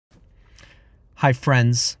Hi,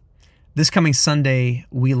 friends. This coming Sunday,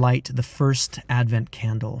 we light the first Advent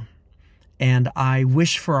candle, and I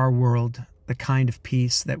wish for our world the kind of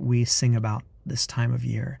peace that we sing about this time of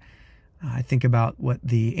year. I think about what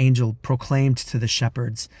the angel proclaimed to the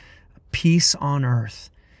shepherds, peace on earth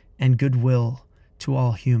and goodwill to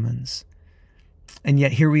all humans. And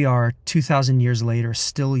yet here we are 2,000 years later,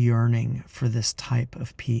 still yearning for this type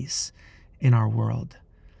of peace in our world.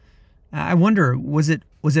 I wonder, was it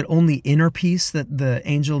only inner peace that the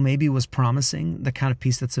angel maybe was promising, the kind of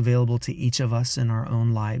peace that's available to each of us in our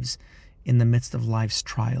own lives in the midst of life's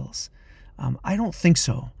trials? I don't think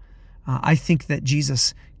so. I think that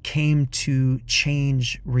Jesus came to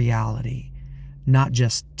change reality, not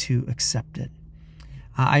just to accept it.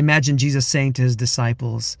 I imagine Jesus saying to his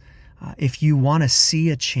disciples, if you want to see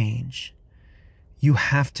a change, you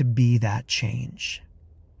have to be that change.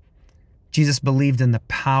 Jesus believed in the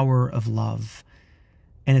power of love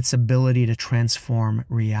and its ability to transform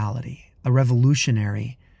reality, a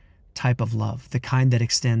revolutionary type of love, the kind that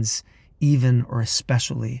extends even or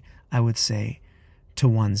especially, I would say, to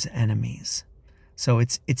one's enemies. So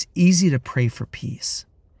it's easy to pray for peace,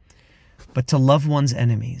 but to love one's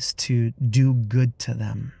enemies, to do good to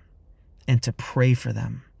them, and to pray for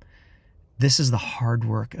them, this is the hard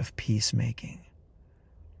work of peacemaking.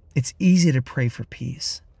 It's easy to pray for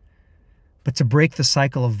peace, but to break the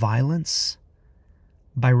cycle of violence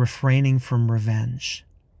by refraining from revenge,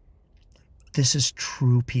 this is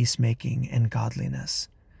true peacemaking and godliness.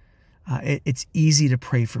 It's easy to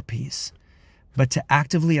pray for peace, but to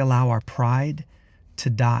actively allow our pride to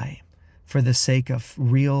die for the sake of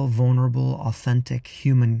real, vulnerable, authentic,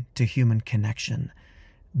 human-to-human connection,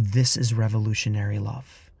 this is revolutionary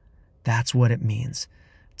love. That's what it means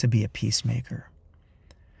to be a peacemaker.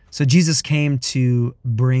 So Jesus came to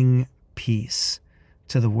bring peace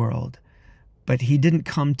to the world, but he didn't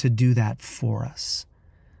come to do that for us.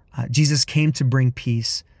 Jesus came to bring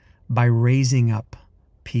peace by raising up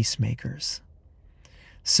peacemakers.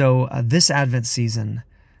 So this Advent season,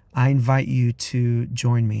 I invite you to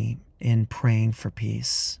join me in praying for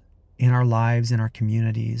peace in our lives, in our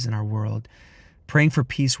communities, in our world, praying for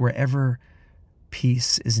peace wherever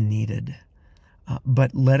peace is needed.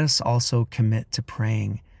 But let us also commit to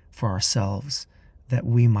praying for ourselves that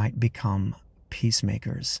we might become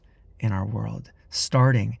peacemakers in our world,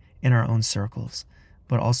 starting in our own circles,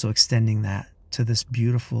 but also extending that to this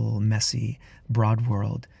beautiful, messy, broad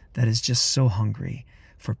world that is just so hungry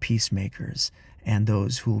for peacemakers and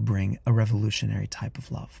those who will bring a revolutionary type of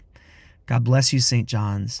love. God bless you, St.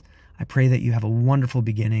 John's. I pray that you have a wonderful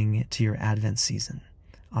beginning to your Advent season.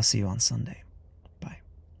 I'll see you on Sunday.